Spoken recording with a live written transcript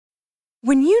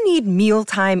When you need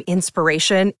mealtime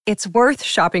inspiration, it's worth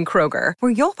shopping Kroger,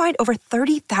 where you'll find over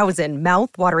 30,000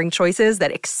 mouth-watering choices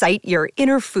that excite your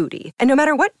inner foodie. And no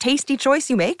matter what tasty choice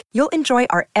you make, you'll enjoy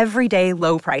our everyday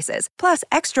low prices, plus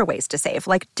extra ways to save,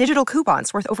 like digital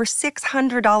coupons worth over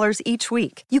 $600 each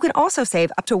week. You can also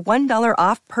save up to $1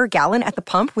 off per gallon at the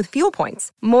pump with fuel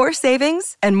points. More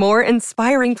savings and more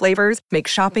inspiring flavors make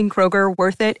shopping Kroger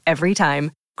worth it every time.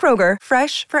 Kroger,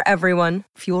 fresh for everyone.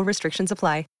 Fuel restrictions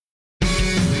apply.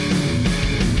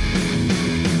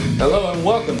 Hello and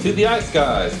welcome to The Ice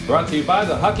Guys, brought to you by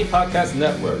the Hockey Podcast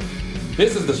Network.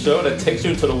 This is the show that takes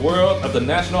you into the world of the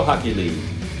National Hockey League.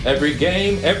 Every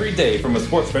game, every day from a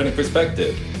sports fan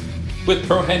perspective. With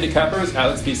pro handicappers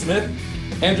Alex P. Smith,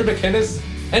 Andrew McInnes,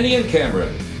 and Ian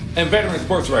Cameron, and veteran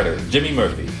sports writer Jimmy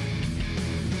Murphy.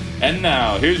 And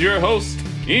now, here's your host,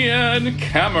 Ian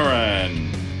Cameron.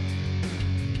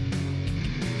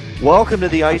 Welcome to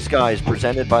the Ice Guys,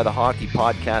 presented by the Hockey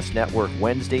Podcast Network.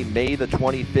 Wednesday, May the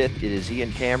 25th. It is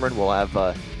Ian Cameron. We'll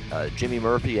have Jimmy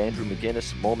Murphy, Andrew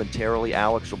McInnes momentarily.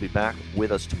 Alex will be back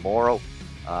with us tomorrow.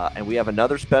 And we have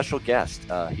another special guest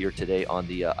here today on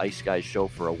the Ice Guys show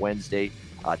for a Wednesday.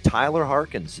 Tyler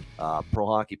Harkins, pro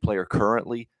hockey player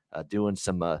currently, doing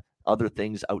some other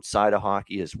things outside of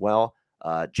hockey as well.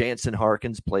 Jansen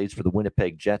Harkins plays for the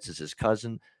Winnipeg Jets as his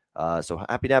cousin. So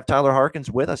happy to have Tyler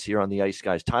Harkins with us here on the Ice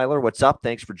Guys. Tyler, what's up?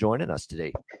 Thanks for joining us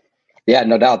today. Yeah,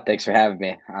 no doubt. Thanks for having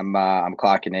me. I'm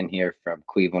clocking in here from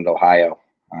Cleveland, Ohio.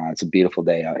 It's a beautiful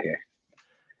day out here.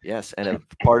 Yes, and a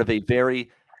part of a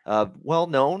very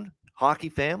well-known hockey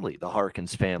family, the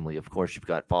Harkins family. Of course, you've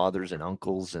got fathers and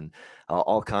uncles and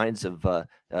all kinds of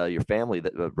your family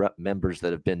that members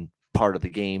that have been part of the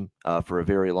game for a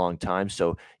very long time.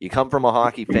 So you come from a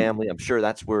hockey family. I'm sure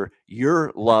that's where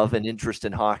your love and interest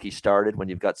in hockey started, when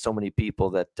you've got so many people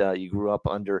that you grew up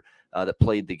under that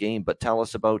played the game. But tell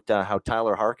us about how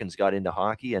Tyler Harkins got into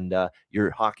hockey and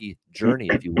your hockey journey,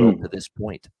 if you will, to this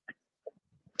point.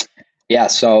 Yeah,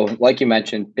 so like you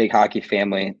mentioned, big hockey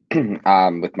family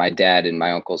with my dad and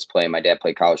my uncles playing. My dad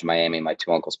played college in Miami. My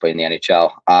two uncles played in the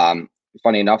NHL.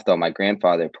 Funny enough, though, my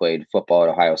grandfather played football at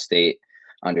Ohio State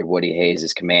under Woody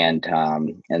Hayes' command.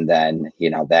 And then,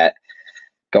 that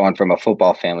going from a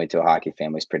football family to a hockey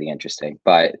family is pretty interesting,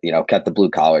 but, kept the blue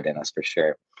collar in us for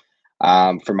sure.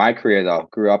 For my career, though,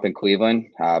 grew up in Cleveland,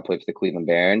 played for the Cleveland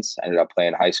Barons, ended up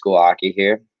playing high school hockey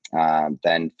here,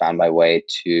 then found my way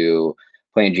to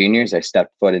playing juniors. I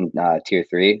stepped foot in Tier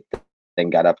 3, then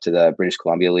got up to the British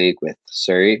Columbia League with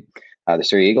Surrey, the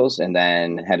Surrey Eagles, and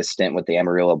then had a stint with the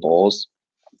Amarillo Bulls.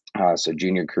 So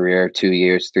junior career, 2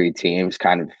 years, 3 teams,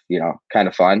 kind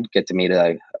of fun. Get to meet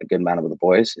a good amount of the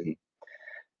boys. And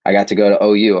I got to go to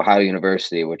OU, Ohio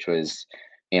University, which was,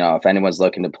 if anyone's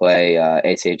looking to play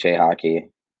ACHA hockey,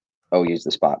 OU's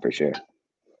the spot for sure.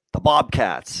 The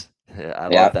Bobcats. I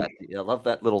love that. I love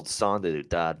that little song they do.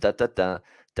 Da, da, da, da,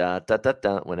 da, da, da,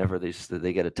 da, whenever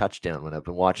they get a touchdown when I've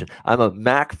been watching. I'm a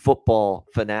MAC football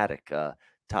fanatic.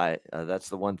 Ty, that's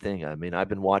the one thing. I mean, I've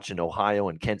been watching Ohio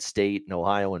and Kent State and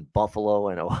Ohio and Buffalo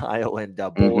and Ohio and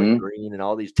Bowling Green and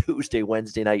all these Tuesday,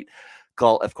 Wednesday night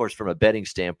call. Of course, from a betting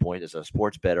standpoint, as a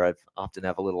sports bettor, I often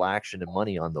have a little action and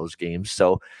money on those games.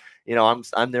 So,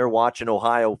 I'm there watching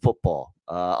Ohio football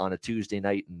on a Tuesday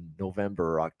night in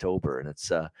November or October, and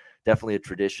it's definitely a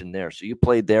tradition there. So you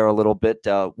played there a little bit.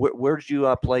 Where did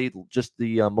you play just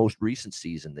the most recent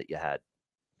season that you had?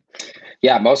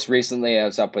 Yeah, most recently I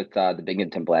was up with the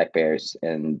Binghamton Black Bears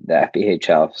in the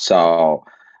FBHL. So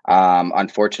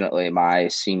unfortunately, my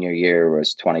senior year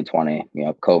was 2020,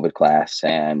 COVID class,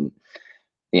 and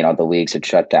the leagues had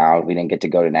shut down. We didn't get to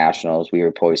go to nationals. We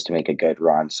were poised to make a good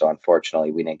run. So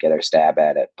unfortunately, we didn't get our stab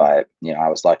at it. But, I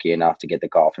was lucky enough to get the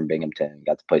call from Binghamton and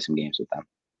got to play some games with them.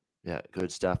 Yeah,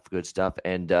 good stuff. Good stuff.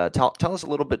 And tell us a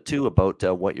little bit, too, about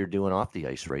what you're doing off the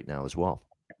ice right now as well.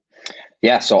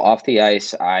 Yeah, so off the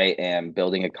ice, I am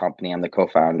building a company. I'm the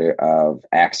co-founder of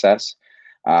Access.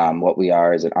 What we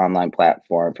are is an online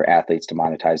platform for athletes to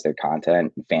monetize their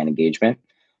content and fan engagement.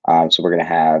 So we're going to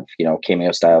have,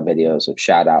 cameo style videos of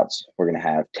shout outs. We're going to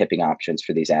have tipping options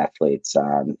for these athletes.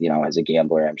 As a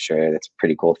gambler, I'm sure that's a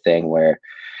pretty cool thing where,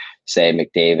 say,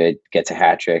 McDavid gets a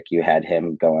hat trick. You had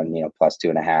him going, plus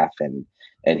 2.5,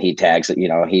 and he tags it, he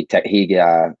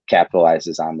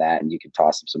capitalizes on that, and you can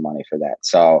toss him some money for that.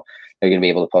 So they're going to be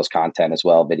able to post content as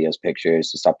well, videos,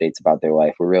 pictures, just updates about their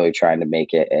life. We're really trying to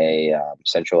make it a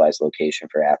centralized location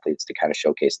for athletes to kind of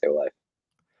showcase their life.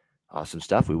 Awesome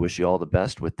stuff. We wish you all the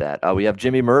best with that. We have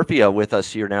Jimmy Murphy with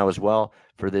us here now as well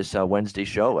for this Wednesday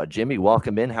show. Jimmy,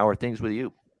 welcome in. How are things with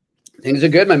you? Things are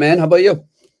good, my man. How about you?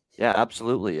 Yeah,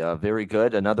 absolutely. Very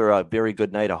good. Another very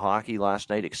good night of hockey last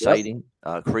night. Exciting,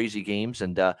 crazy games.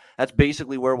 And that's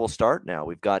basically where we'll start now.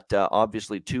 We've got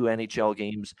obviously 2 NHL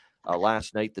games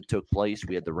last night that took place.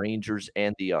 We had the Rangers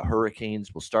and the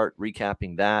Hurricanes. We'll start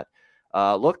recapping that.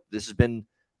 Look, this has been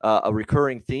a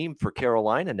recurring theme for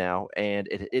Carolina now, and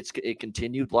it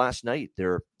continued last night.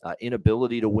 Their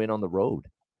inability to win on the road,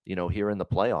 here in the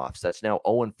playoffs. That's now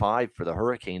 0-5 for the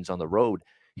Hurricanes on the road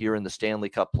here in the Stanley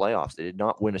Cup playoffs. They did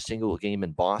not win a single game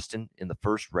in Boston in the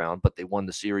first round, but they won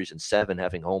the series in 7.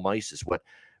 Having home ice is what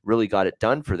really got it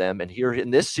done for them. And here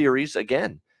in this series,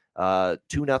 again,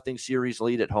 2-0 series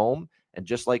lead at home. And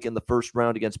just like in the first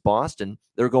round against Boston,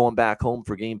 they're going back home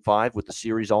for game 5 with the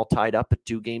series all tied up at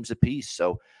 2 games apiece.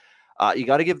 So you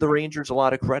got to give the Rangers a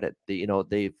lot of credit.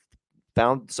 They've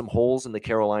found some holes in the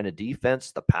Carolina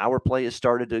defense. The power play has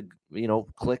started to,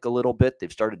 click a little bit.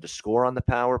 They've started to score on the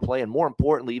power play. And more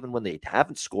importantly, even when they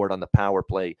haven't scored on the power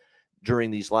play during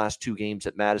these last 2 games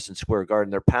at Madison Square Garden,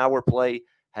 their power play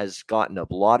has gotten a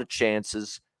lot of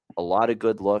chances, a lot of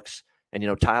good looks.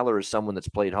 And, Tyler is someone that's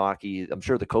played hockey. I'm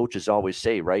sure the coaches always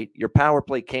say, right, your power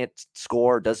play can't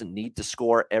score, doesn't need to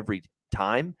score every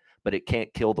time, but it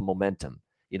can't kill the momentum.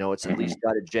 It's at least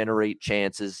got to generate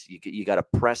chances. You got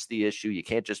to press the issue. You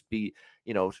can't just be,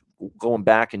 going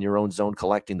back in your own zone,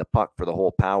 collecting the puck for the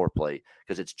whole power play,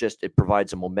 because it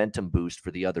provides a momentum boost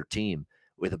for the other team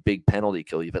with a big penalty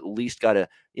kill. You've at least got to,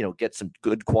 get some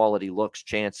good quality looks,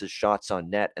 chances, shots on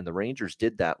net. And the Rangers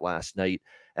did that last night.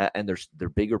 And their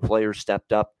bigger players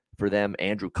stepped up for them.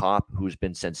 Andrew Kopp, who's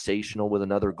been sensational with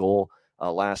another goal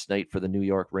last night for the New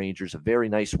York Rangers. A very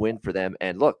nice win for them.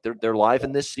 And look, they're live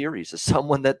in this series. As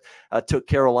someone that took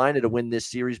Carolina to win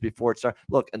this series before it started,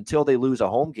 look, until they lose a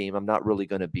home game, I'm not really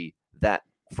going to be that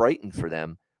frightened for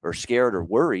them or scared or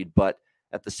worried. But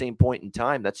at the same point in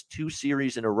time, that's 2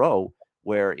 series in a row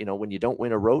where, when you don't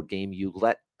win a road game, you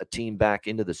let a team back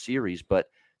into the series. But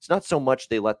it's not so much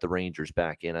they let the Rangers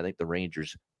back in. I think the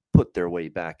Rangers put their way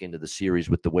back into the series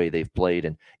with the way they've played.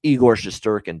 And Igor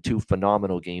Shesterkin, 2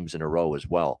 phenomenal games in a row as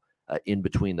well, in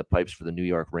between the pipes for the New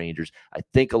York Rangers. I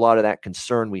think a lot of that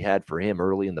concern we had for him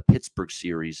early in the Pittsburgh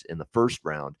series in the first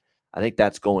round, I think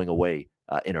that's going away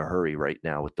in a hurry right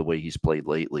now with the way he's played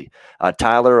lately.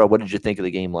 Tyler, what did you think of the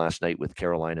game last night with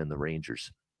Carolina and the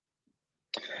Rangers?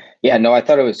 Yeah, no, I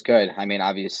thought it was good. I mean,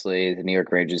 obviously, the New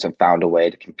York Rangers have found a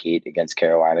way to compete against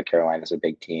Carolina. Carolina's a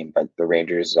big team, but the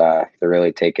Rangers, they're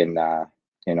really taking, they're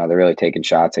really taking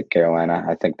shots at Carolina.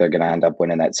 I think they're going to end up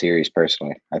winning that series.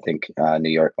 Personally, I think New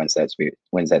York wins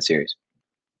that series.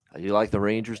 You like the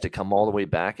Rangers to come all the way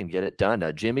back and get it done,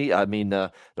 Jimmy? I mean,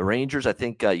 the Rangers. I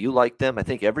think you like them. I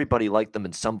think everybody liked them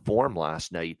in some form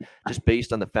last night, just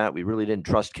based on the fact we really didn't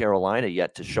trust Carolina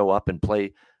yet to show up and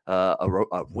play.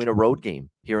 Win a road game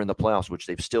here in the playoffs, which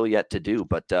they've still yet to do.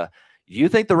 But you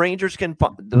think the Rangers can?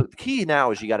 The key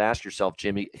now is you got to ask yourself,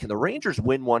 Jimmy, can the Rangers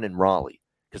win one in Raleigh?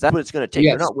 Because that's what it's going to take.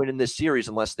 Yes. They're not winning this series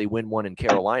unless they win one in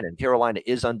Carolina, and Carolina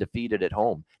is undefeated at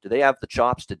home. Do they have the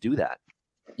chops to do that?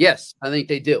 Yes, I think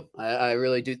they do. I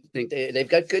really do think they've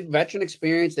got good veteran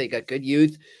experience. They got good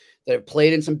youth that have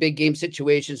played in some big game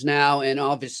situations now, and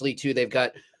obviously too, they've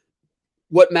got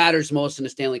what matters most in the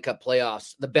Stanley Cup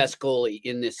playoffs, the best goalie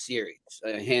in this series,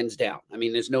 hands down. I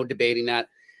mean, there's no debating that.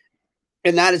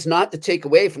 And that is not to take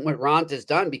away from what Raanta has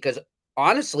done, because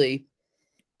honestly,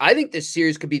 I think this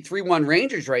series could be 3-1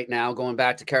 Rangers right now, going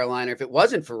back to Carolina, if it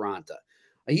wasn't for Raanta.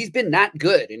 He's been that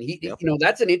good. And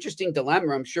that's an interesting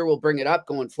dilemma. I'm sure we'll bring it up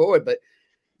going forward, but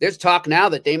there's talk now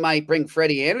that they might bring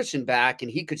Freddie Anderson back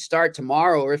and he could start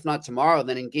tomorrow, or if not tomorrow,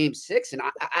 then in game 6. And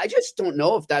I just don't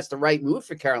know if that's the right move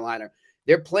for Carolina.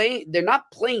 They're not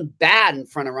playing bad in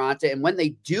front of Raanta. And when they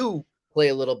do play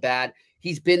a little bad,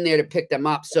 he's been there to pick them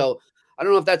up. So I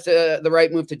don't know if that's the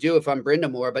right move to do if I'm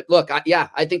Brindamore. But look,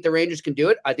 I think the Rangers can do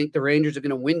it. I think the Rangers are going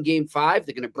to win game 5.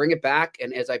 They're going to bring it back.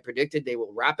 And as I predicted, they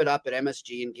will wrap it up at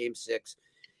MSG in game 6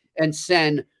 and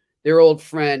send their old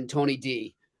friend, Tony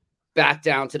D, back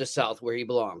down to the South where he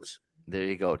belongs. There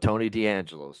you go. Tony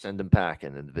DeAngelo, send him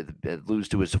packing and lose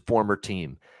to his former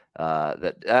team.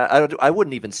 I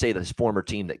wouldn't even say his former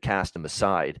team that cast him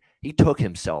aside. He took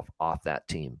himself off that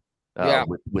team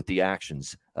with the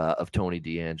actions of Tony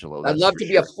DeAngelo. I'd love to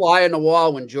be a fly on the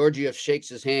wall when Georgiev shakes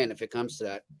his hand if it comes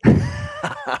to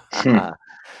that.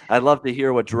 I'd love to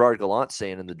hear what Gerard Gallant's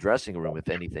saying in the dressing room, if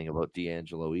anything, about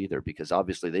DeAngelo either, because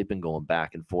obviously they've been going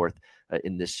back and forth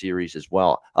in this series as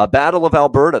well. Battle of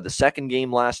Alberta, the second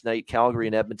game last night, Calgary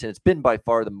and Edmonton. It's been by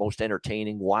far the most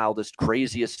entertaining, wildest,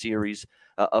 craziest series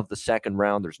of the second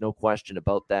round. There's no question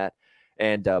about that.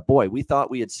 And boy, we thought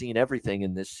we had seen everything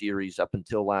in this series up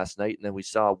until last night. And then we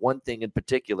saw one thing in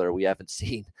particular we haven't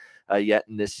seen yet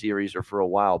in this series or for a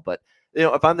while. But,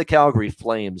 if I'm the Calgary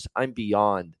Flames, I'm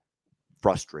beyond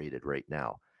frustrated right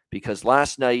now because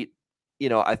last night,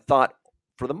 I thought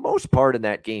for the most part in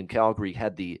that game, Calgary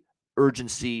had the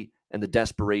urgency and the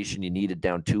desperation you needed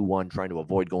down 2-1, trying to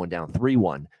avoid going down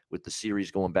 3-1 with the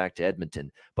series going back to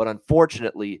Edmonton. But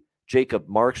unfortunately, Jacob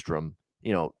Markstrom,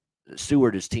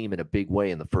 sewered his team in a big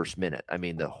way in the first minute. I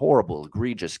mean, the horrible,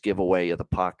 egregious giveaway of the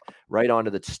puck right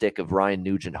onto the stick of Ryan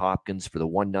Nugent-Hopkins for the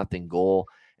 1-0 goal.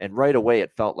 And right away,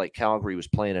 it felt like Calgary was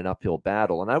playing an uphill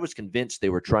battle. And I was convinced they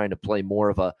were trying to play more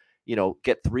of a,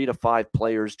 get 3 to 5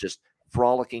 players just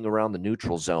frolicking around the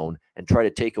neutral zone and try to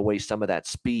take away some of that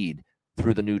speed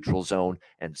through the neutral zone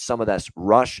and some of that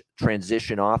rush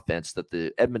transition offense that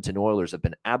the Edmonton Oilers have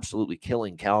been absolutely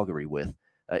killing Calgary with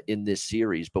in this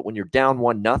series. But when you're down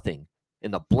 1-0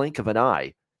 in the blink of an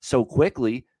eye so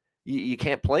quickly, you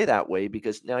can't play that way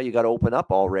because now you got to open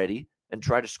up already and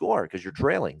try to score because you're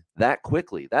trailing that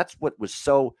quickly. That's what was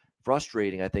so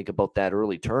frustrating, I think, about that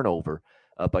early turnover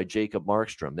by Jacob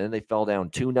Markstrom. Then they fell down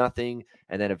 2-0,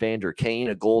 and then Evander Kane,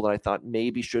 a goal that I thought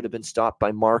maybe should have been stopped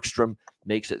by Markstrom,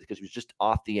 makes it because he was just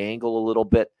off the angle a little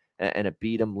bit, and it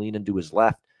beat him leaning to his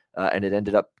left, and it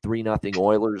ended up 3-0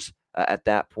 Oilers at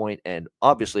that point. And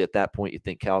obviously at that point you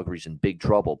think Calgary's in big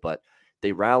trouble, but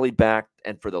they rallied back,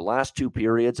 and for the last 2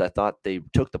 periods, I thought they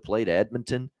took the play to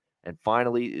Edmonton. And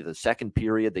finally, the second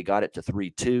period, they got it to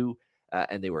 3-2,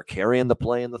 and they were carrying the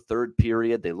play in the third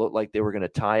period. They looked like they were going to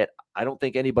tie it. I don't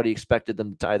think anybody expected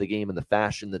them to tie the game in the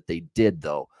fashion that they did,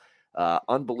 though.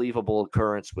 Unbelievable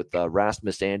occurrence with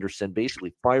Rasmus Andersson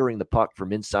basically firing the puck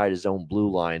from inside his own blue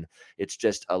line. It's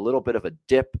just a little bit of a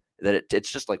dip that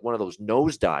it's just like one of those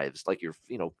nose dives, like you're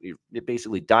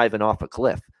basically diving off a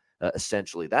cliff,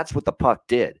 essentially. That's what the puck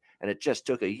did. And it just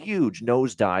took a huge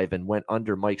nosedive and went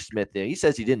under Mike Smith. He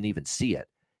says he didn't even see it.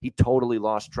 He totally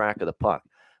lost track of the puck.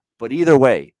 But either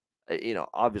way,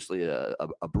 obviously a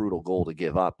brutal goal to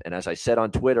give up. And as I said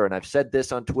on Twitter, and I've said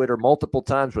this on Twitter multiple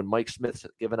times when Mike Smith's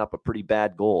given up a pretty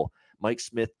bad goal, Mike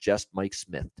Smith just Mike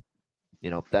Smith.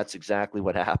 That's exactly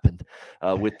what happened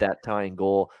with that tying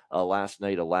goal last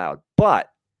night allowed.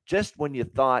 But just when you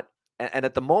thought, and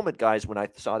at the moment, guys, when I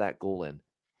saw that goal in,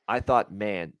 I thought,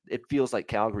 man, it feels like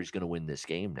Calgary's going to win this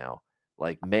game now.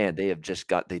 Like, man,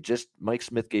 Mike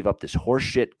Smith gave up this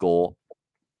horseshit goal,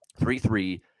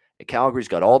 3-3. And Calgary's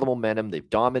got all the momentum. They've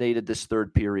dominated this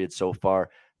third period so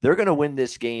far. They're going to win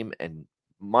this game, and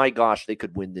my gosh, they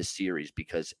could win this series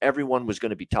because everyone was going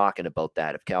to be talking about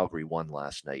that if Calgary won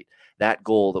last night. That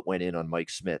goal that went in on Mike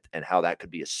Smith and how that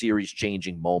could be a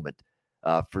series-changing moment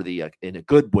in a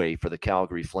good way for the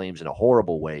Calgary Flames, in a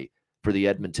horrible way for the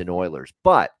Edmonton Oilers.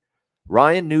 But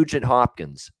Ryan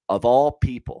Nugent-Hopkins, of all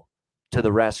people, to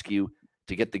the rescue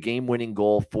to get the game-winning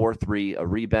goal, 4-3, a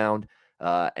rebound,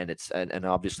 and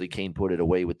obviously Kane put it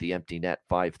away with the empty net,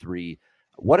 5-3.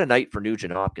 What a night for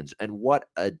Nugent-Hopkins, and what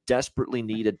a desperately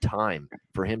needed time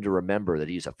for him to remember that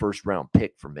he's a first-round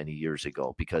pick from many years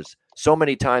ago, because so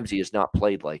many times he has not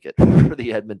played like it for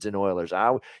the Edmonton Oilers.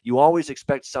 You always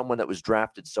expect someone that was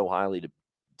drafted so highly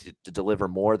to deliver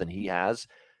more than he has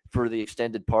for the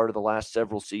extended part of the last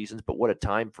several seasons, but what a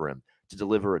time for him to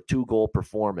deliver a 2-goal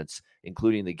performance,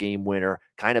 including the game winner,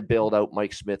 kind of bailed out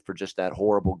Mike Smith for just that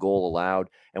horrible goal allowed,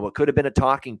 and what could have been a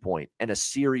talking point and a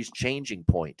series-changing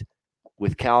point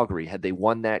with Calgary had they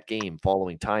won that game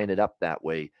following tying it up that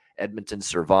way. Edmonton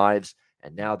survives,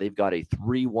 and now they've got a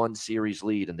 3-1 series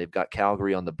lead, and they've got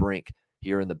Calgary on the brink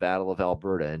here in the Battle of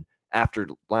Alberta. And after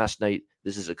last night,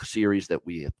 this is a series that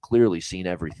we have clearly seen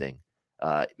everything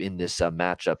in this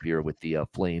matchup here with the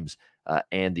Flames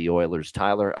and the Oilers.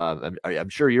 Tyler, I'm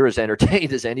sure you're as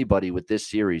entertained as anybody with this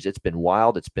series. It's been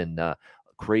wild. It's been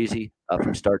crazy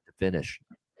from start to finish.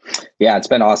 Yeah, it's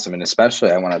been awesome. And especially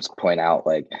I want to point out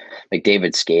like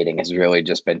McDavid's skating has really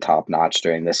just been top notch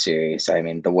during this series. I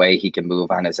mean, the way he can move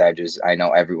on his edges, I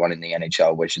know everyone in the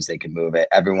NHL wishes they could move it.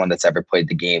 Everyone that's ever played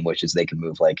the game wishes they could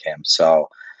move like him. So,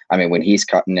 I mean, when he's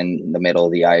cutting in the middle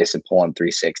of the ice and pulling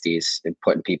 360s and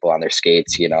putting people on their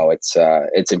skates,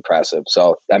 it's impressive.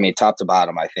 So, I mean, top to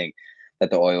bottom, I think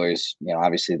that the Oilers,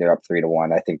 obviously they're up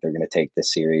 3-1. I think they're going to take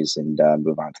this series and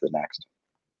move on to the next.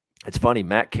 It's funny.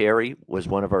 Matt Carey was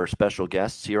one of our special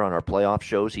guests here on our playoff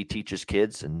shows. He teaches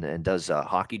kids and does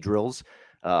hockey drills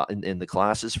in the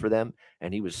classes for them.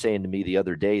 And he was saying to me the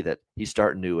other day that he's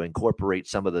starting to incorporate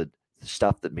some of the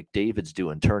stuff that McDavid's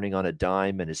doing, turning on a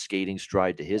dime and his skating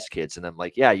stride to his kids. And I'm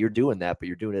like, yeah, you're doing that, but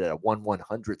you're doing it at a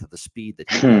 1/100th of the speed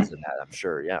that he does in that, I'm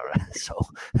sure. Yeah. Right. So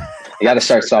you got to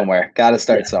start somewhere.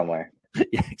 Somewhere.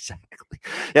 Yeah, exactly.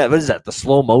 Yeah, what is that? The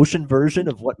slow motion version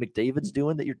of what McDavid's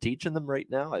doing that you're teaching them right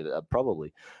now?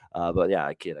 Probably. But yeah,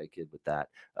 I kid with that.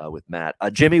 With Matt,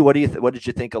 Jimmy, what did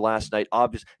you think of last night?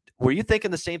 Obviously, were you thinking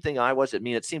the same thing I was? I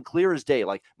mean, it seemed clear as day.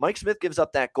 Like Mike Smith gives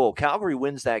up that goal, Calgary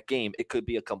wins that game. It could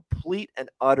be a complete and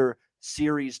utter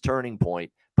series turning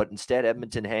point, but instead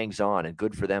Edmonton hangs on, and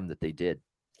good for them that they did.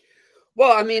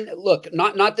 Well, I mean, look,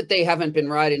 not that they haven't been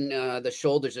riding the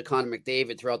shoulders of Connor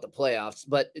McDavid throughout the playoffs,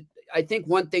 but I think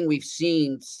one thing we've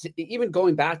seen, even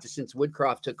going back to since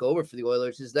Woodcroft took over for the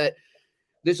Oilers, is that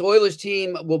this Oilers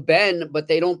team will bend, but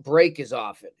they don't break as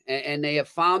often. And they have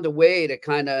found a way to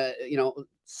kind of,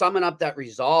 summon up that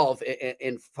resolve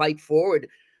and fight forward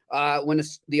when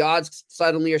the odds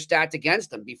suddenly are stacked against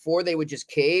them. Before, they would just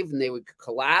cave and they would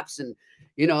collapse and,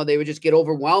 they would just get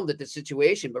overwhelmed at the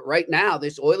situation. But right now,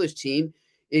 this Oilers team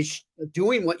is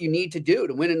doing what you need to do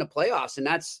to win in the playoffs, and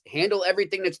that's handle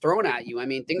everything that's thrown at you. I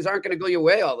mean, things aren't going to go your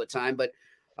way all the time, but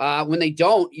when they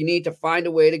don't, you need to find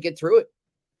a way to get through it.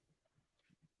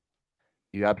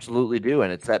 You absolutely do,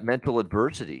 and it's that mental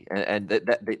adversity, and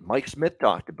that Mike Smith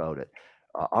talked about it.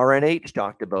 RNH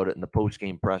talked about it in the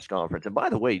post-game press conference. And by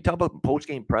the way, you talk about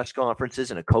post-game press conferences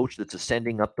and a coach that's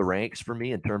ascending up the ranks for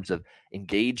me in terms of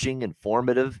engaging,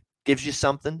 informative, gives you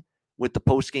something with the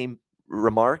post-game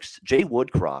remarks. Jay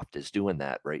Woodcroft is doing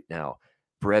that right now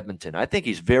for Edmonton. I think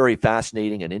he's very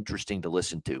fascinating and interesting to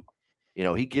listen to.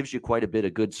 He gives you quite a bit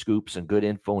of good scoops and good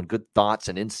info and good thoughts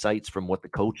and insights from what the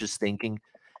coach is thinking,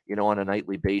 on a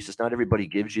nightly basis. Not everybody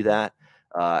gives you that.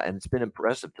 And it's been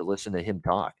impressive to listen to him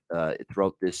talk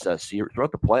throughout this series,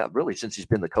 throughout the playoff, really since he's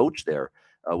been the coach there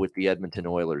with the Edmonton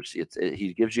Oilers.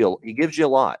 He gives you a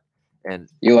lot. And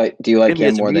do you like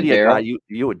him more than Daryl?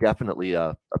 You would definitely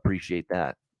appreciate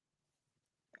that.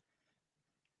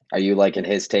 Are you liking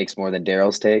his takes more than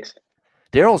Daryl's takes?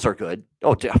 Daryl's are good.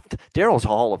 Oh, Daryl's a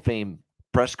Hall of Fame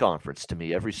press conference to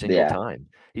me every single time.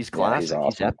 He's classic. Yeah,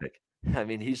 he's epic. I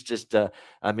mean, he's just, like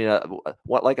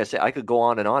I say, I could go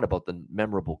on and on about the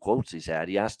memorable quotes he's had.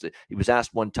 He was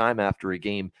asked one time after a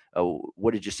game,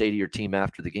 what did you say to your team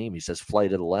after the game? He says,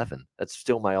 flight at 11. That's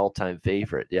still my all-time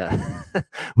favorite. Yeah.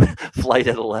 Flight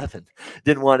at 11.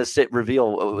 Didn't want to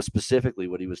reveal specifically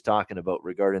what he was talking about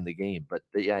regarding the game, but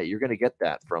yeah, you're going to get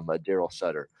that from Daryl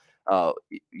Sutter. How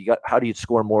do you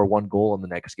score more one goal in the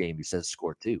next game? He says,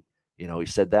 score two. He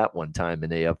said that one time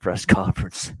in a press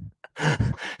conference.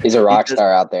 He's a rock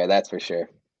star out there, that's for sure.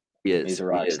 He is. He's a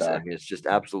rock star. I mean, it's just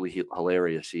absolutely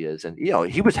hilarious. He is, and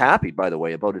he was happy, by the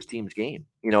way, about his team's game.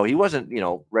 He wasn't,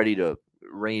 ready to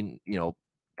rain,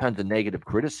 tons of negative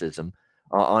criticism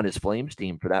on his Flames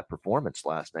team for that performance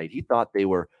last night. He thought they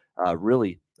were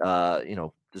really,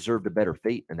 deserved a better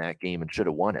fate in that game and should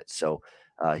have won it. So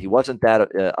he wasn't that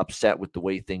upset with the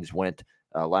way things went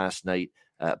last night.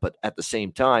 But at the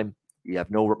same time, you have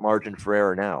no margin for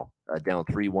error now. Down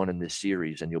 3-1 in this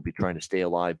series, and you'll be trying to stay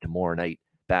alive tomorrow night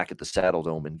back at the Saddle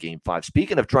Dome in Game 5.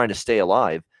 Speaking of trying to stay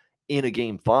alive in a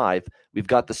Game 5, we've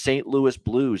got the St. Louis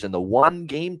Blues and the one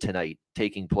game tonight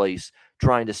taking place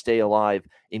trying to stay alive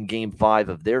in Game 5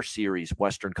 of their series,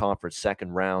 Western Conference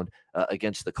second round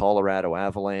against the Colorado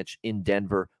Avalanche in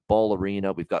Denver, Ball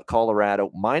Arena. We've got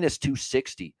Colorado minus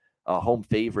 260 home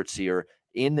favorites here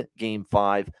in Game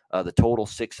 5. The total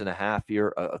 6.5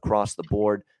 here across the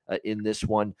board in this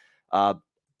one.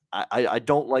 I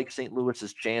don't like St.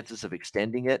 Louis's chances of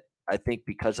extending it. I think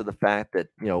because of the fact that,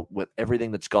 with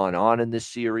everything that's gone on in this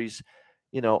series,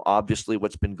 obviously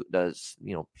what's been,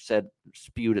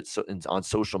 spewed on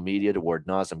social media toward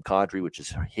Nazem Kadri, which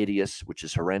is hideous, which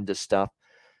is horrendous stuff.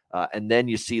 And then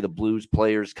you see the Blues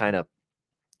players kind of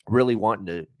really wanting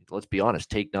to, let's be honest,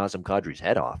 take Nazem Kadri's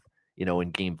head off,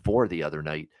 in Game 4 the other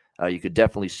night. You could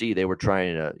definitely see they were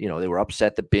trying to, they were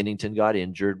upset that Binnington got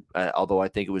injured, although I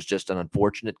think it was just an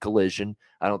unfortunate collision.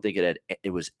 I don't think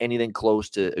it was anything close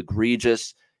to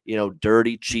egregious,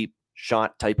 dirty, cheap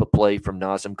shot type of play from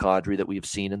Nazem Kadri that we've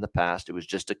seen in the past. It was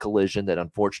just a collision that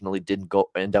unfortunately didn't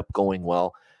end up going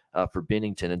well for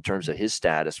Binnington in terms of his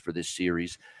status for this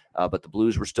series. But the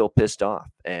Blues were still pissed off,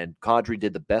 and Kadri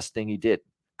did the best thing he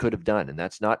could have done, and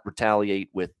that's not retaliate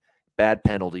with bad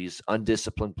penalties,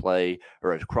 undisciplined play,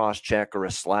 or a cross check or a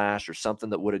slash or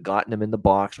something that would have gotten him in the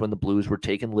box when the Blues were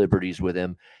taking liberties with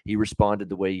him. He responded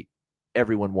the way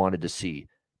everyone wanted to see.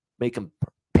 Make him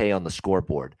pay on the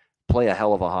scoreboard, play a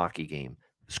hell of a hockey game,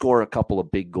 score a couple of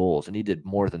big goals, and he did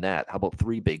more than that. How about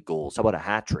 3 big goals? How about a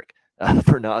hat trick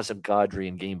for Nazem Kadri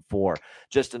in Game 4?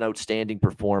 Just an outstanding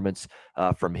performance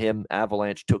from him.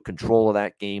 Avalanche took control of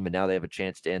that game, and now they have a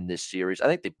chance to end this series. I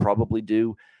think they probably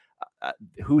do.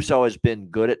 Husso has been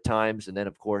good at times, and then,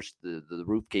 of course, the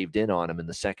roof caved in on him in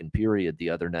the second period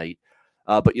the other night.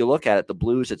 But you look at it, the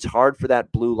Blues, it's hard for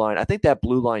that blue line. I think that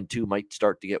blue line, too, might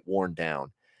start to get worn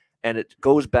down. And it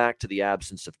goes back to the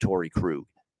absence of Torrey Krug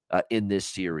in this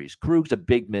series. Krug's a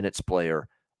big minutes player,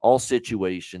 all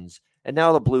situations. And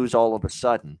now the Blues, all of a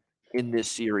sudden, in this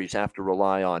series, have to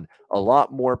rely on a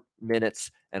lot more minutes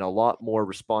and a lot more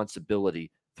responsibility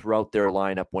throughout their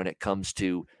lineup when it comes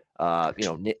to,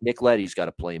 Nick Leddy's got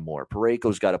to play more.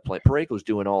 Parayko's got to play. Parayko's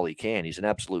doing all he can. He's an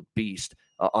absolute beast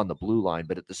on the blue line,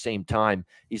 but at the same time,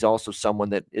 he's also someone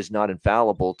that is not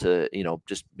infallible to,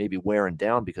 just maybe wearing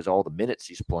down because all the minutes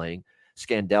he's playing.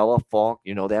 Scandella, Falk,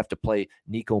 they have to play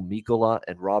Nico Mikkola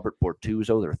and Robert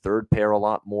Bortuzzo, their third pair, a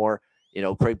lot more.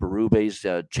 Craig Berube's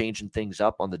changing things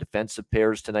up on the defensive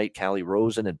pairs tonight. Calle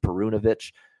Rosen and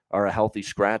Perunovic are a healthy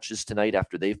scratches tonight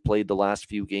after they've played the last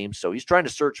few games. So he's trying to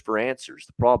search for answers.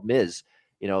 The problem is,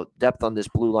 depth on this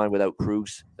blue line without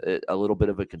Krug's a little bit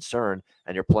of a concern.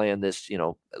 And you're playing this,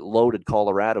 loaded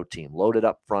Colorado team, loaded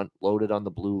up front, loaded on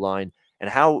the blue line. And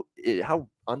how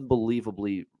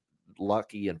unbelievably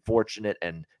lucky and fortunate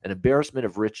and an embarrassment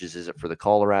of riches is it for the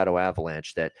Colorado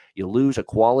Avalanche that you lose a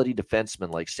quality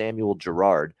defenseman like Samuel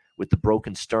Girard with the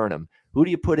broken sternum. Who do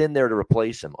you put in there to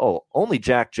replace him? Oh, only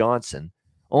Jack Johnson,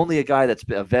 only a guy that's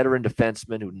a veteran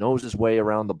defenseman who knows his way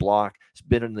around the block, has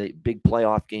been in the big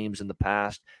playoff games in the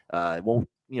past, won't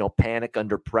panic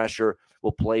under pressure,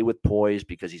 will play with poise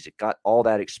because he's got all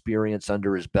that experience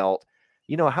under his belt.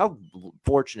 How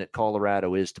fortunate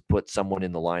Colorado is to put someone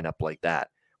in the lineup like that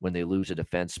when they lose a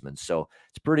defenseman. So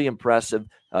it's pretty impressive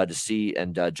to see.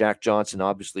 And Jack Johnson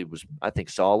obviously was, I think,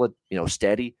 solid,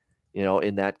 steady,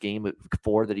 in that game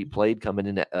 4 that he played coming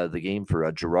in the game for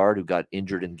Girard, who got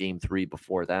injured in game 3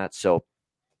 before that. So,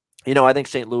 I think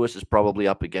St. Louis is probably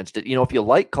up against it. If you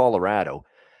like Colorado,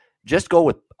 just go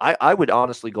with, I would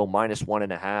honestly go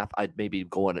 -1.5. I'd maybe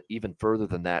go even further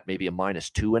than that, maybe a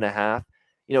 -2.5.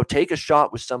 Take a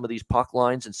shot with some of these puck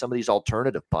lines and some of these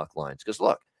alternative puck lines. Because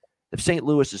look, if St.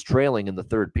 Louis is trailing in the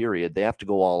third period, they have to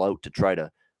go all out to try to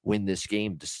win this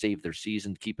game to save their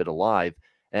season, keep it alive.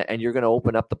 And you're going to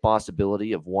open up the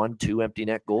possibility of 1-2 empty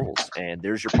net goals. And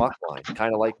there's your puck line,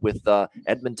 kind of like with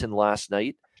Edmonton last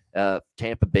night,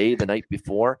 Tampa Bay the night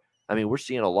before. I mean, we're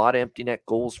seeing a lot of empty net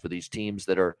goals for these teams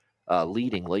that are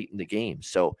leading late in the game.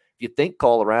 So if you think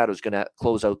Colorado is going to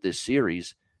close out this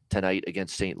series tonight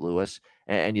against St. Louis,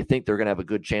 and you think they're going to have a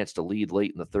good chance to lead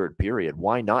late in the third period,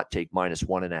 why not take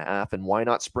 -1.5, and why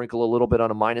not sprinkle a little bit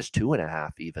on a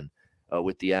 -2.5 even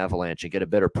with the Avalanche and get a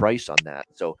better price on that?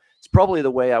 So it's probably the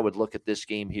way I would look at this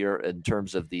game here in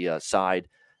terms of the side.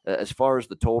 As far as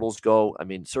the totals go, I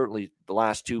mean, certainly the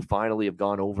last two finally have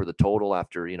gone over the total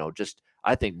after, just,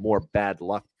 I think, more bad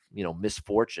luck,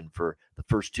 misfortune for the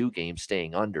first two games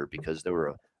staying under because there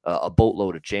were a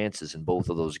boatload of chances in both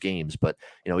of those games. But,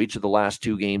 each of the last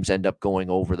two games end up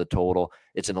going over the total.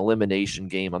 It's an elimination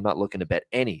game. I'm not looking to bet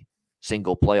any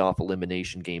single playoff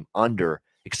elimination game under,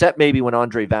 except maybe when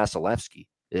Andrei Vasilevsky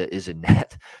is in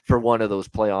net for one of those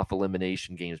playoff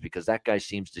elimination games, because that guy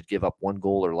seems to give up one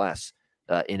goal or less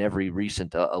in every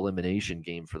recent elimination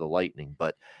game for the Lightning.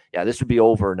 But yeah, this would be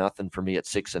over or nothing for me at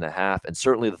 6.5. And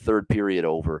certainly the third period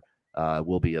over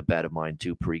will be a bet of mine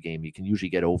too pregame. You can usually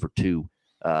get over 2.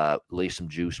 Lay some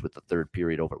juice with the third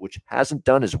period over, which hasn't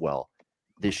done as well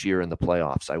this year in the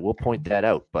playoffs. I will point that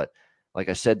out. But like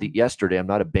I said yesterday, I'm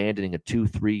not abandoning a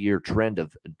 2-3 year trend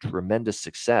of tremendous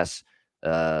success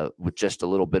with just a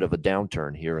little bit of a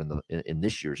downturn here in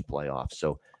this year's playoffs.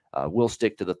 So we'll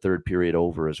stick to the third period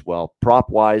over as well. Prop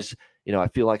wise, I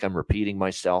feel like I'm repeating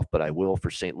myself, but I will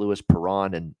for St. Louis,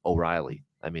 Perron and O'Reilly.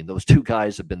 I mean, those two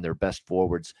guys have been their best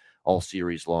forwards all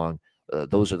series long.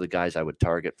 Those are the guys I would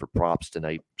target for props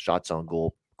tonight. Shots on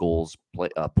goal, goals,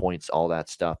 points, all that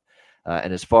stuff.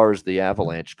 And as far as the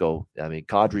Avalanche go, I mean,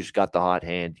 Kadri's got the hot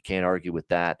hand. You can't argue with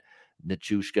that.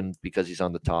 Nichushkin, because he's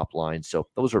on the top line. So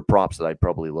those are props that I'd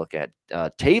probably look at.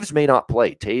 Taves may not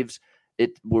play. Taves,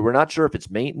 we're not sure if it's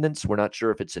maintenance. We're not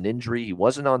sure if it's an injury. He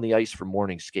wasn't on the ice for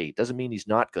morning skate. Doesn't mean he's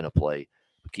not going to play.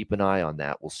 But keep an eye on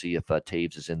that. We'll see if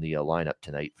Taves is in the lineup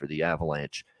tonight for the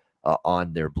Avalanche.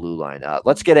 On their blue line.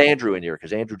 Let's get Andrew in here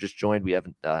because Andrew just joined. We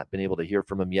haven't been able to hear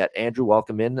from him yet. Andrew,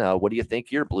 welcome in. What do you think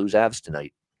here, Blues Avs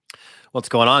tonight? What's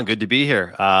going on? Good to be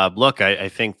here. Look, I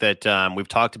think that we've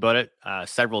talked about it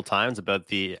several times about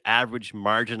the average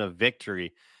margin of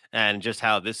victory and just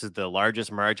how this is the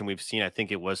largest margin we've seen. I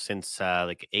think it was since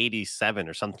like 87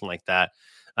 or something like that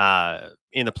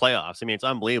in the playoffs. I mean, it's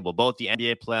unbelievable. Both the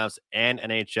NBA playoffs and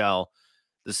NHL.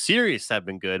 The series have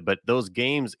been good, but those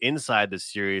games inside the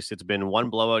series, it's been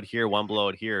one blowout here, one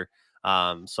blowout here.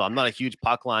 So I'm not a huge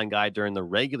puck line guy during the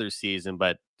regular season,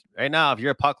 but right now, if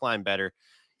you're a puck line better,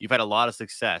 you've had a lot of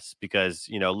success because,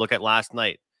 look at last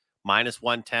night, minus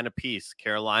 110 apiece,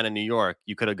 Carolina, New York.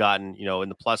 You could have gotten, in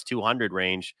the plus 200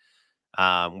 range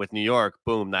with New York.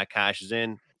 Boom, that cashes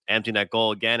in. Empty net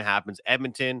goal again happens.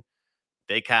 Edmonton,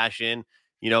 they cash in.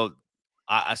 So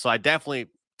I definitely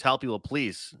tell people,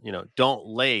 please, don't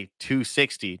lay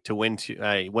 260 to win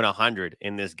 100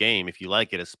 in this game if you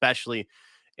like it, especially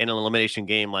in an elimination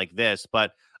game like this.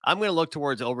 But I'm going to look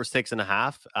towards over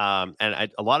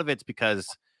 6.5. A lot of it's because,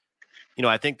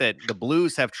 I think that the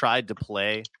Blues have tried to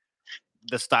play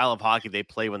the style of hockey they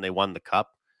play when they won the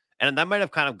cup. And that might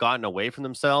have kind of gotten away from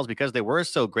themselves because they were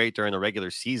so great during the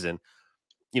regular season,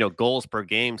 goals per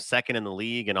game, second in the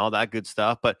league and all that good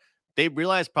stuff. But they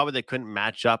realized probably they couldn't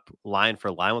match up line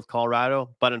for line with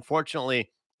Colorado. But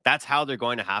unfortunately, that's how they're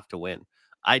going to have to win.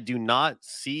 I do not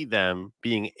see them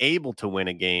being able to win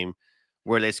a game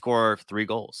where they score 3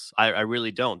 goals. I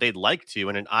really don't. They'd like to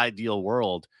in an ideal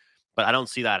world, but I don't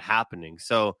see that happening.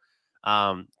 So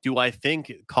do I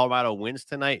think Colorado wins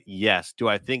tonight? Yes. Do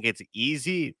I think it's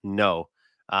easy? No.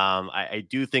 I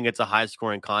do think it's a high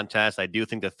scoring contest. I do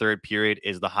think the third period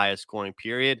is the highest scoring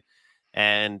period.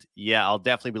 And yeah, I'll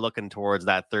definitely be looking towards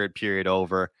that third period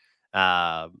over.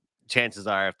 Chances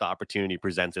are, if the opportunity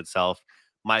presents itself.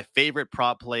 My favorite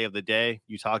prop play of the day,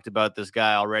 you talked about this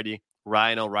guy already,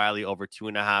 Ryan O'Reilly over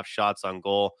 2.5 shots on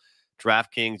goal.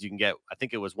 DraftKings, you can get, I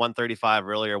think it was 135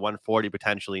 earlier, 140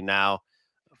 potentially now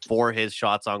for his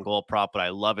shots on goal prop, but I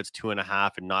love it's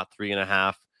 2.5 and not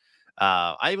 3.5.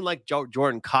 I even like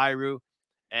Jordan Kyrou,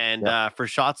 and for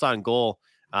shots on goal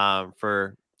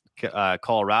for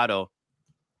Colorado,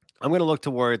 I'm going to look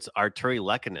towards Arturi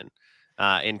Lehkonen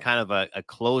in kind of a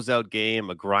closeout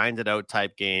game, a grinded out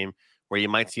type game where you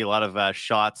might see a lot of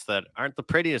shots that aren't the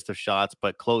prettiest of shots,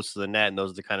 but close to the net. And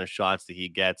those are the kind of shots that he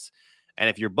gets. And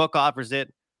if your book offers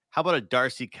it, how about a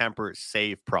Darcy Kemper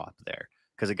save prop there?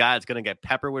 Because a guy that's going to get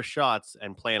peppered with shots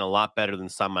and playing a lot better than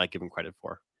some might give him credit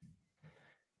for.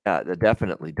 Yeah,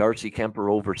 definitely. Darcy Kemper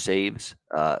over saves.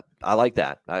 I like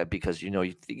that because,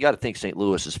 you got to think St.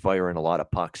 Louis is firing a lot of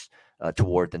pucks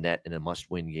toward the net in a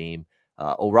must-win game.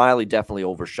 O'Reilly definitely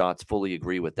overshots. Fully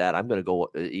agree with that. I'm going to go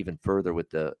even further with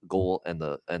the goal and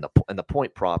the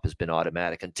point prop has been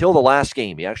automatic until the last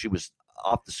game. He actually was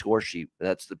off the score sheet.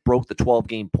 Broke the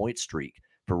 12-game point streak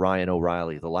for Ryan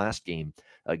O'Reilly. The last game,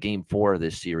 game 4 of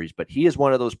this series, but he is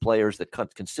one of those players that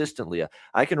consistently.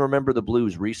 I can remember the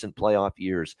Blues' recent playoff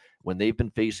years when they've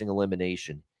been facing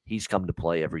elimination. He's come to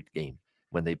play every game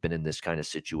when they've been in this kind of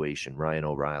situation, Ryan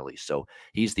O'Reilly. So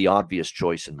he's the obvious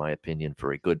choice, in my opinion,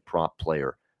 for a good prop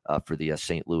player for the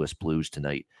St. Louis Blues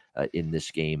tonight in this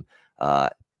game.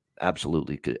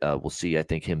 Absolutely. We'll see, I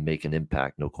think, him make an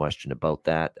impact. No question about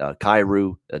that.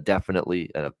 Kyrou,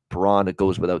 definitely. Perron, it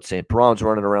goes without saying. Perron's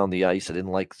running around the ice. I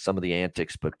didn't like some of the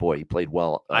antics, but boy, he played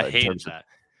well. I hated that.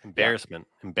 Embarrassment.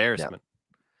 Yeah.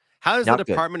 How does the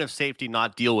Department of Safety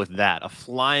not deal with that? A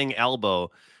flying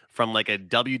elbow from like a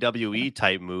WWE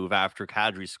type move after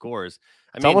Kadri scores.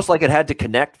 It's almost like it had to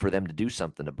connect for them to do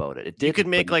something about it. You could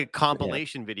make like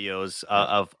compilation videos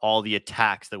of all the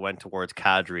attacks that went towards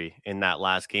Kadri in that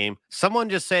last game. Someone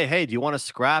just say, hey, do you want to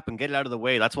scrap and get it out of the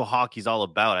way? That's what hockey's all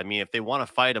about. I mean, if they want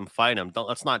to fight him, fight him.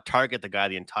 Let's not target the guy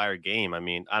the entire game. I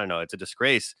mean, I don't know. It's a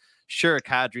disgrace. Sure,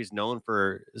 Kadri's known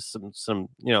for some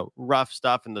rough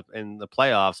stuff in the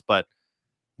playoffs, but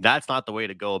that's not the way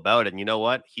to go about it. And you know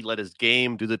what? He let his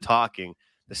game do the talking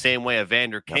the same way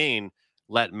Evander Kane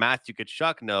let Matthew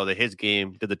Tkachuk know that his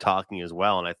game did the talking as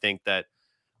well. And I think that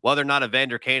whether or not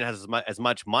Evander Kane has as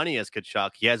much money as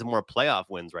Tkachuk, he has more playoff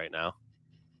wins right now.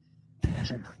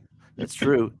 That's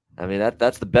true. I mean,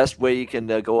 that's the best way you can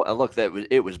go. Look,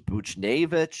 it was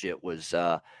Buchnevich. It was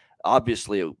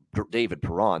obviously David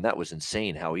Perron. That was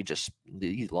insane how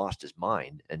he lost his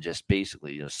mind and just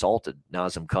basically assaulted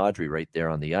Nazem Kadri right there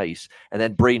on the ice. And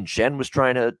then Braden Shen was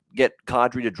trying to get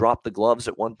Kadri to drop the gloves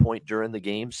at one point during the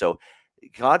game. So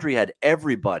Kadri had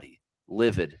everybody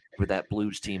livid with that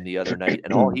Blues team the other night,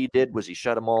 and all he did was he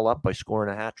shut them all up by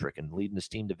scoring a hat trick and leading his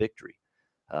team to victory.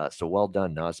 So well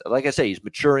done, Naz. Like I say, he's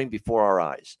maturing before our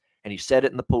eyes, and he said it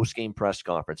in the post-game press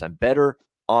conference. I'm better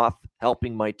off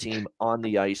helping my team on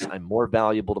the ice. I'm more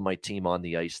valuable to my team on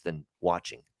the ice than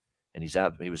watching. And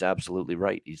he was absolutely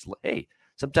right. Hey,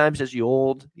 sometimes as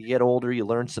you get older, you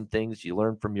learn some things. You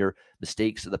learn from your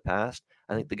mistakes of the past.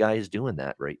 I think the guy is doing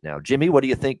that right now. Jimmy, what do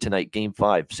you think tonight? Game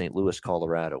 5, St. Louis,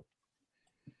 Colorado.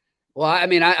 Well, I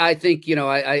mean, I think,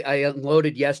 I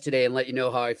unloaded yesterday and let you know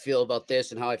how I feel about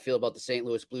this and how I feel about the St.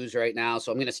 Louis Blues right now.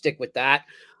 So I'm going to stick with that.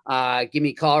 Give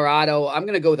me Colorado. I'm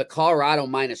going to go with the Colorado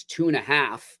minus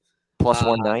 2.5. Plus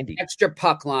 190. Extra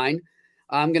puck line.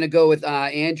 I'm going to go with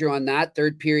Andrew on that.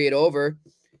 Third period over.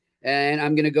 and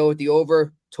I'm going to go with the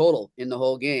over total in the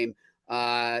whole game.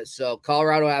 So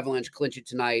Colorado Avalanche clinch it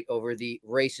tonight over the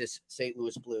racist St.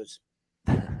 Louis Blues.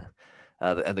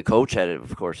 And the coach had it,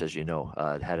 of course, as you know,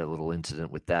 had a little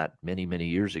incident with that many, many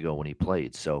years ago when he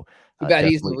played. So too bad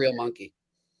he's the real monkey.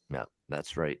 Yeah,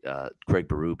 that's right. Craig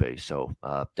Berube. So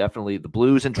definitely the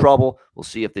Blues in trouble. We'll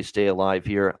see if they stay alive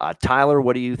here. Tyler,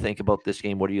 what do you think about this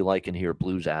game? What are you liking here?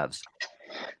 Blues Avs.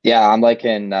 Yeah, I'm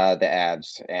liking the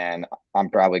Avs, and I'm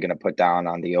probably going to put down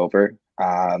on the over.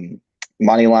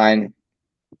 Money line,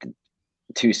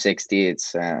 260.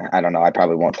 It's I don't know. I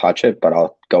probably won't touch it, but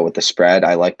I'll go with the spread.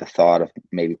 I like the thought of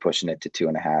maybe pushing it to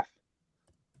 2.5.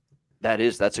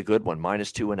 That's a good one.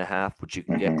 -2.5, which you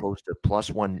can get close to plus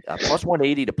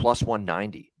 180 to plus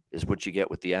 190 is what you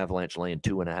get with the Avalanche laying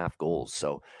 2.5 goals.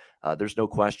 So there's no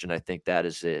question. I think that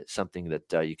is something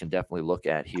that you can definitely look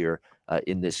at here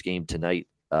in this game tonight.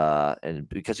 And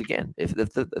because again, if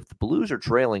the Blues are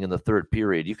trailing in the third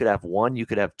period, you could have one, you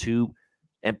could have two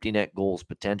empty net goals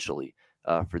potentially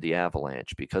for the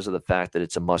Avalanche because of the fact that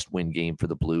it's a must-win game for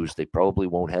the Blues. They probably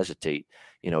won't hesitate,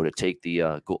 to take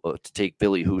to take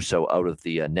Billy Husso out of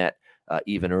the net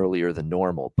even earlier than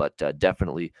normal. But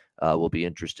definitely will be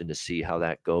interesting to see how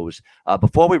that goes.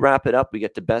 Before we wrap it up, we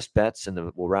get to best bets, and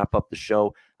then we'll wrap up the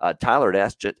show. Tyler,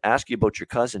 to ask you about your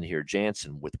cousin here,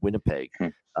 Jansen, with Winnipeg.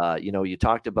 You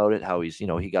talked about it, how he's,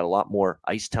 he got a lot more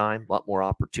ice time, a lot more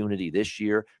opportunity this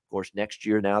year. Of course, next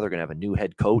year now they're going to have a new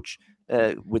head coach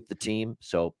with the team.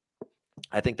 So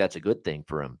I think that's a good thing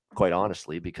for him, quite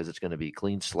honestly, because it's going to be a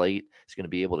clean slate. He's going to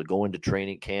be able to go into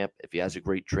training camp. If he has a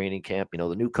great training camp,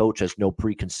 the new coach has no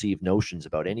preconceived notions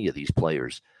about any of these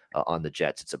players on the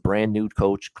Jets. It's a brand new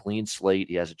coach, clean slate.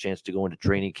 He has a chance to go into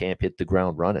training camp, hit the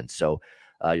ground running. So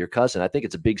your cousin, I think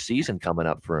it's a big season coming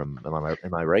up for him.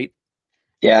 Am I right?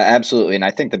 Yeah, absolutely. And I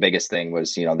think the biggest thing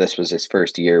was, this was his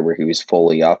first year where he was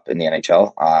fully up in the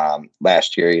NHL.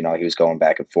 Last year, he was going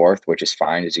back and forth, which is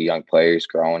fine. He's a young player. He's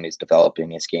growing. He's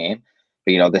developing his game.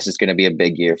 But, this is going to be a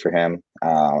big year for him.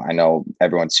 I know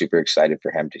everyone's super excited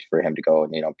for him to go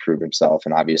and, prove himself,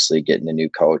 and obviously getting a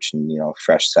new coach and,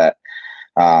 fresh set.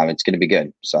 It's going to be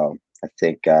good. So I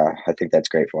think that's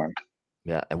great for him.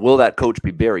 Yeah. And will that coach be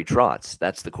Barry Trotz?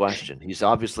 That's the question. He's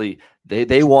obviously,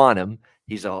 they want him.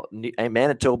 He's a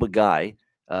Manitoba guy,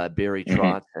 Barry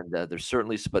Trotz, and there's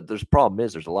certainly, but there's problem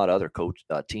is there's a lot of other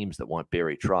teams that want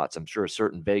Barry Trotz. I'm sure a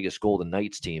certain Vegas Golden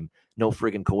Knights team, no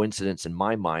friggin' coincidence in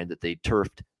my mind that they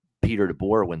turfed Peter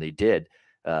DeBoer when they did,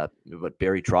 but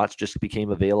Barry Trotz just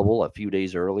became available a few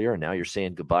days earlier, and now you're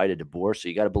saying goodbye to DeBoer, so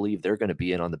you got to believe they're going to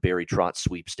be in on the Barry Trotz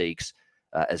sweepstakes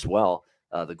as well.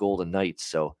 The Golden Knights.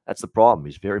 So that's the problem.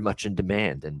 He's very much in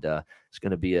demand, and it's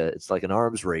going to be it's like an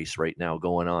arms race right now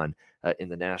going on in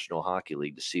the National Hockey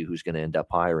League to see who's going to end up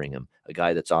hiring him. A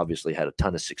guy that's obviously had a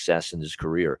ton of success in his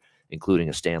career, including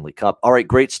a Stanley Cup. All right,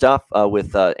 great stuff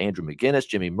with Andrew McGinnis,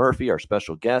 Jimmy Murphy, our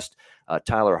special guest,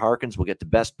 Tyler Harkins. We'll get to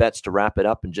best bets to wrap it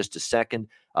up in just a second.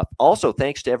 Also,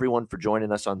 thanks to everyone for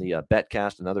joining us on the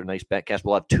Betcast, another nice Betcast.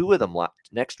 We'll have two of them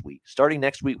next week. Starting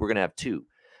next week, we're going to have two,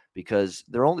 because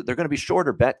they're going to be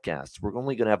shorter betcasts. We're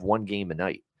only going to have one game a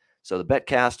night. So the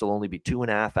betcast will only be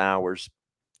 2.5 hours,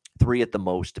 3 at the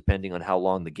most, depending on how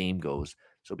long the game goes.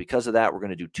 So because of that, we're going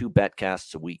to do 2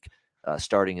 betcasts a week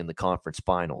starting in the conference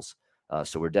finals.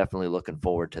 So we're definitely looking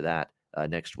forward to that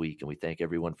next week. And we thank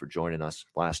everyone for joining us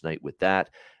last night with that.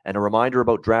 And a reminder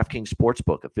about DraftKings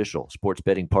Sportsbook, official sports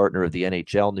betting partner of the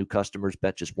NHL. New customers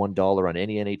bet just $1 on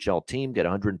any NHL team, get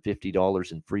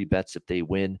 $150 in free bets if they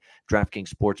win.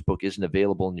 DraftKings Sportsbook isn't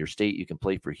available in your state. You can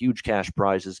play for huge cash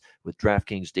prizes with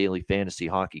DraftKings daily fantasy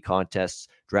hockey contests.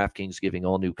 DraftKings giving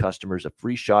all new customers a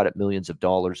free shot at millions of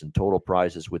dollars in total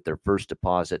prizes with their first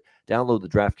deposit. Download the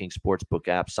DraftKings Sportsbook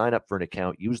app, sign up for an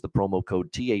account, use the promo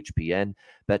code THPN,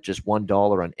 bet just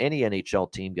 $1 on any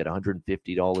NHL team, get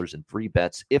 $150 in free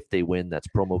bets if they win. That's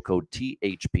promo code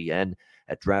THPN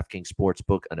at DraftKings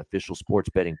Sportsbook, an official sports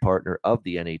betting partner of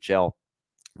the NHL.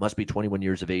 Must be 21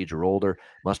 years of age or older.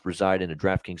 Must reside in a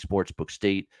DraftKings Sportsbook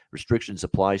state. Restrictions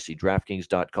apply. See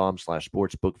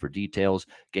DraftKings.com/sportsbook for details.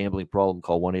 Gambling problem?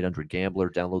 Call 1-800-GAMBLER.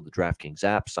 Download the DraftKings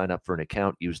app. Sign up for an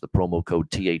account. Use the promo code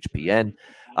THPN.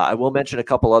 I will mention a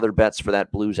couple other bets for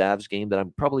that Blues-Avs game that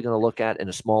I'm probably going to look at in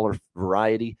a smaller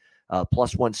variety.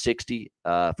 Plus 160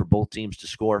 for both teams to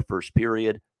score first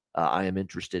period. I am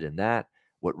interested in that.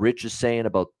 What Rich is saying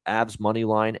about Avs money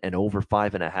line and over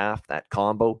 5.5, that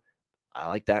combo, I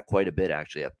like that quite a bit,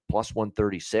 actually. At plus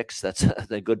 136, that's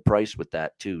a good price with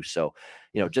that, too. So,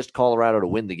 just Colorado to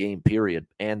win the game, period,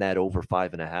 and that over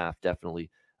 5.5, definitely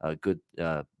a good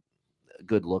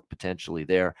look potentially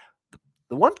there.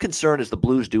 The one concern is the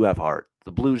Blues do have heart.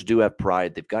 the Blues do have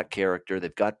pride. They've got character.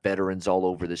 They've got veterans all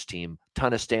over this team.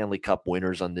 Ton of Stanley Cup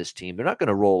winners on this team. They're not going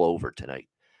to roll over tonight.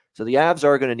 So the Avs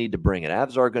are going to need to bring it.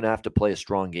 Avs are going to have to play a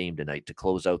strong game tonight to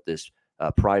close out this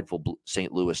prideful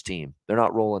St. Louis team. They're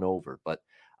not rolling over, but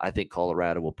I think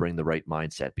Colorado will bring the right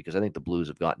mindset because I think the Blues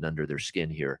have gotten under their skin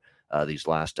here these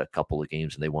last couple of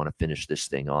games, and they want to finish this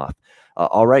thing off.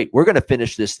 All right, we're going to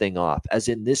finish this thing off, as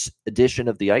in this edition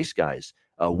of the Ice Guys,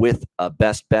 with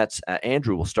best bets.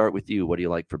 Andrew, we'll start with you. What do you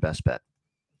like for best bet?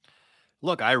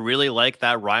 Look, I really like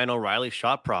that Ryan O'Reilly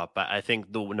shot prop. I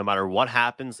think no matter what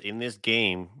happens in this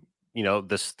game,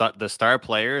 the star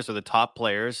players or the top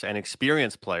players and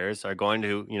experienced players are going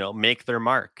to, make their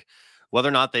mark. Whether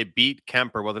or not they beat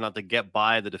Kemper, whether or not they get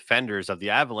by the defenders of the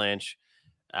Avalanche,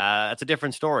 that's a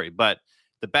different story. But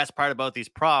the best part about these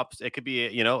props, it could be,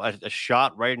 a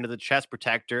shot right into the chest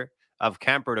protector of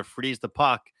Kemper to freeze the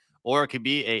puck, or it could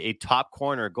be a top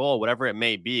corner goal, whatever it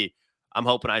may be. I'm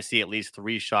hoping I see at least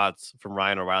 3 shots from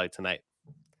Ryan O'Reilly tonight.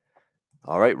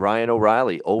 All right, Ryan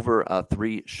O'Reilly, over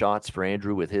 3 shots for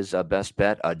Andrew with his best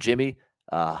bet. Jimmy,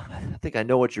 I think I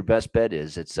know what your best bet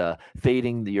is. It's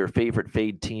fading your favorite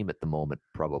fade team at the moment,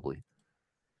 probably.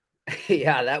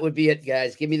 Yeah, that would be it,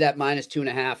 guys. Give me that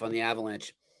 -2.5 on the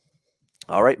Avalanche.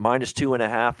 All right,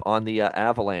 -2.5 on the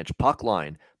Avalanche. Puck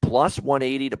line,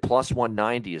 +180 to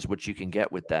 +190 is what you can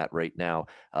get with that right now.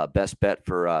 Best bet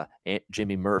for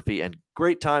Jimmy Murphy. And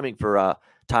great timing for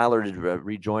Tyler to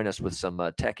rejoin us with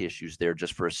some tech issues there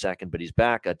just for a second, but he's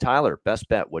back. Tyler, best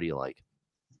bet, what do you like?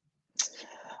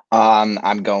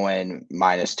 I'm going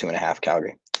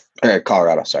 -2.5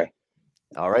 Colorado, sorry.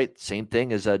 All right, same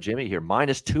thing as Jimmy here,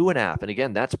 -2.5. And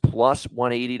again, that's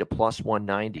 +180 to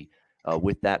 +190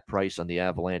 with that price on the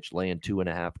Avalanche, laying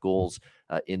 2.5 goals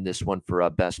in this one for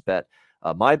best bet.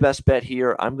 My best bet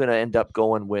here, I'm going to end up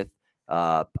going with,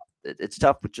 it's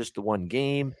tough with just the one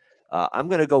game. I'm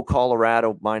going to go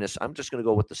Colorado minus. I'm just going to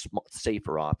go with the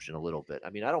safer option a little bit. I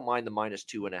mean, I don't mind the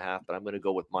 -2.5, but I'm going to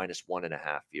go with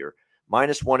 -1.5 here.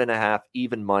 -1.5,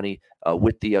 even money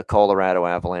with the Colorado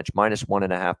Avalanche.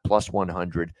 -1.5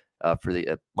 +100 for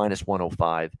the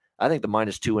 -105. I think the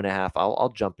 -2.5,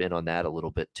 I'll jump in on that a little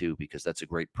bit too, because that's a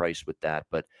great price with that.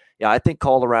 But yeah, I think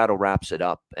Colorado wraps it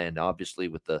up. And obviously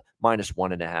with the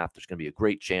 -1.5, there's going to be a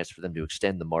great chance for them to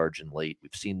extend the margin late.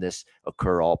 We've seen this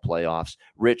occur all playoffs.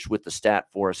 Rich with the stat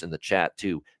for us in the chat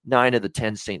too. 9 of the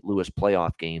 10 St. Louis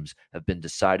playoff games have been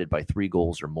decided by 3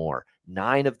 goals or more.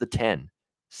 9 of the 10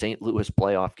 St. Louis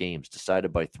playoff games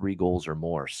decided by 3 goals or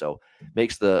more. So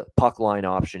makes the puck line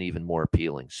option even more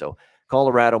appealing. So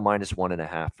Colorado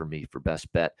 -1.5 for me for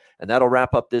best bet. And that'll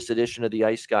wrap up this edition of the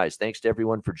Ice Guys. Thanks to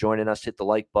everyone for joining us. Hit the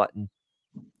like button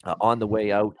on the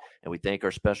way out. And we thank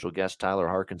our special guest, Tyler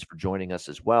Harkins, for joining us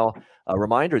as well. A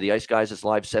reminder, the Ice Guys is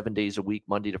live 7 days a week,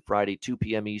 Monday to Friday, 2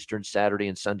 p.m. Eastern, Saturday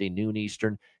and Sunday, noon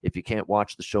Eastern. If you can't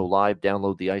watch the show live,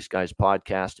 download the Ice Guys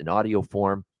podcast in audio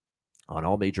form on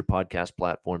all major podcast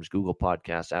platforms, Google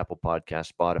Podcasts, Apple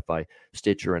Podcasts, Spotify,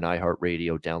 Stitcher, and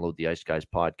iHeartRadio. Download the Ice Guys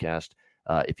podcast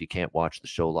if you can't watch the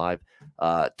show live.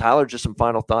 Tyler, just some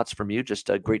final thoughts from you. Just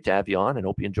great to have you on, and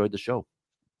hope you enjoyed the show.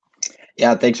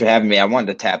 Yeah, thanks for having me. I wanted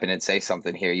to tap in and say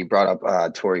something here. You brought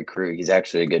up Torrey Krug. He's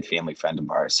actually a good family friend of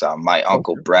ours. My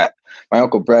uncle Brett,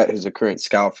 who's a current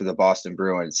scout for the Boston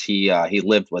Bruins, he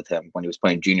lived with him when he was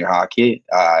playing junior hockey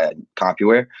in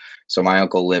CompuWare. So my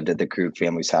uncle lived at the Krug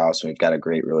family's house, and we've got a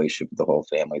great relationship with the whole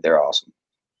family. They're awesome.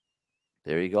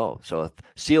 There you go. So a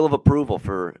seal of approval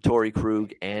for Torrey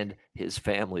Krug and his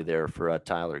family there for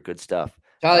Tyler. Good stuff.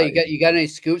 Tyler, you got any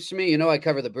scoops for me? You know I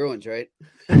cover the Bruins, right?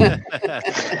 He's a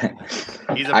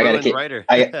Bruins writer.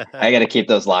 I got to keep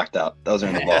those locked up. Those are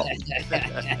in the vault.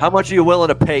 How much are you willing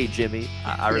to pay, Jimmy?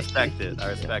 I respect it.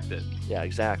 Yeah,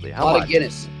 exactly. How much? A lot of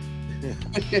Guinness.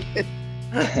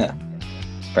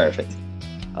 Perfect.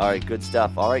 All right, good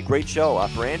stuff. All right, great show.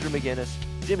 For Andrew McGinnis,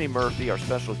 Jimmy Murphy, our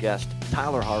special guest,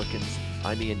 Tyler Harkins,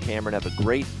 I'm Ian Cameron. Have a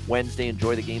great Wednesday.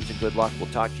 Enjoy the games and good luck.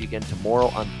 We'll talk to you again tomorrow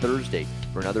on Thursday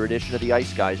for another edition of the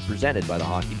Ice Guys presented by the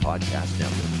Hockey Podcast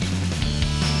Network.